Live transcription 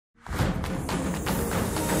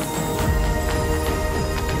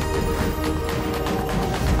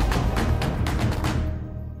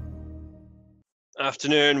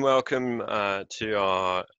Afternoon, welcome to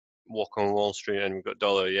our walk on Wall Street, and we've got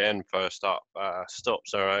dollar yen first up.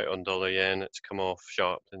 Stops are out on dollar yen. It's come off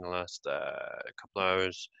sharp in the last couple of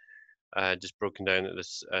hours. Just broken down at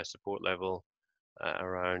this support level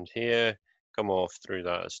around here. Come off through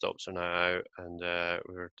that. Stops are now out, and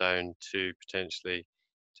we're down to potentially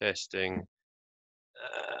testing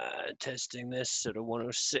this sort of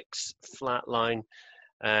 106 flat line.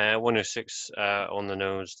 106 on the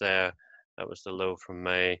nose there. That was the low from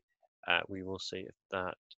May. We will see if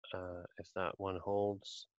that one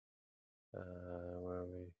holds. Where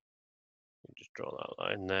we just draw that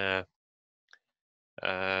line there.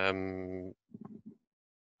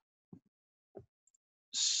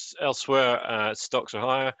 Elsewhere, stocks are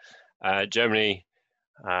higher. Germany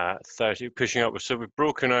 30 pushing up. So we've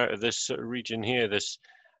broken out of this sort of region here. This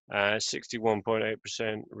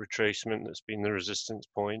 61.8% retracement that's been the resistance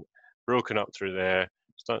point. Broken up through there.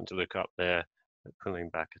 Starting to look up there, pulling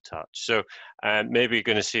back a touch. So maybe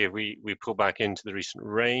going to see if we pull back into the recent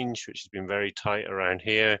range, which has been very tight around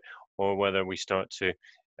here, or whether we start to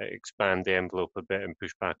expand the envelope a bit and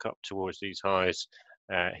push back up towards these highs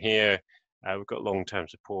here. We've got long-term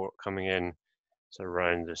support coming in, so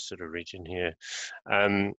around this sort of region here.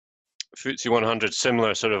 FTSE 100,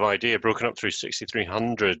 similar sort of idea, broken up through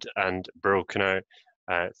 6,300 and broken out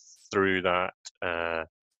through that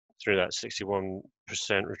 61%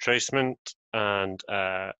 retracement, and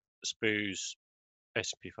SPOO's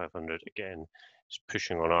S&P 500 again is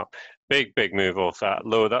pushing on up. Big move off that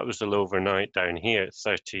low. That was the low overnight down here at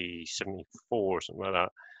 30.74, something like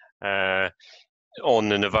that. On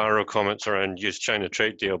the Navarro comments around US-China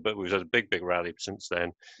trade deal, but we've had a big rally since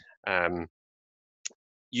then.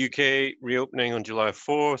 UK reopening on July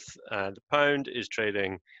 4th. The pound is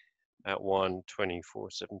trading at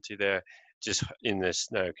 124.70 there, just in this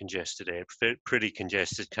now congested area, pretty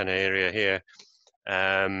congested kind of area here,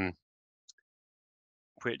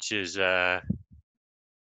 which is are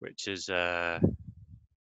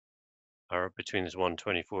between this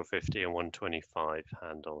 124.50 and 125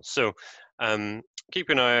 handle. So keep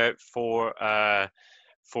an eye out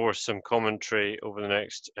for some commentary over the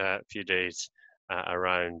next few days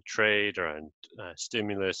around trade, around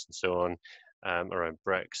stimulus, and so on, around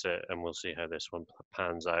Brexit, and we'll see how this one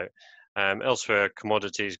pans out. Elsewhere,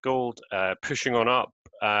 commodities, gold pushing on up.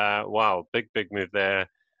 Wow, big move there.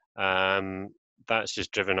 That's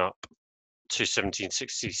just driven up to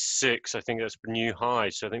 1766. I think that's a new high.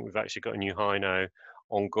 So I think we've actually got a new high now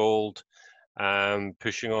on gold,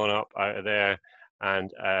 pushing on up out of there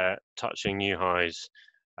and touching new highs.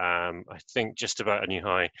 I think just about a new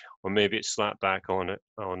high, or maybe it's slapped back on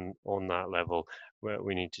that level where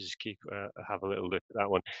we need to just keep have a little look at that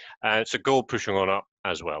one. So gold pushing on up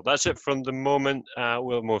as well. That's it from the moment.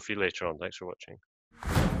 We'll more for you later on. Thanks for watching.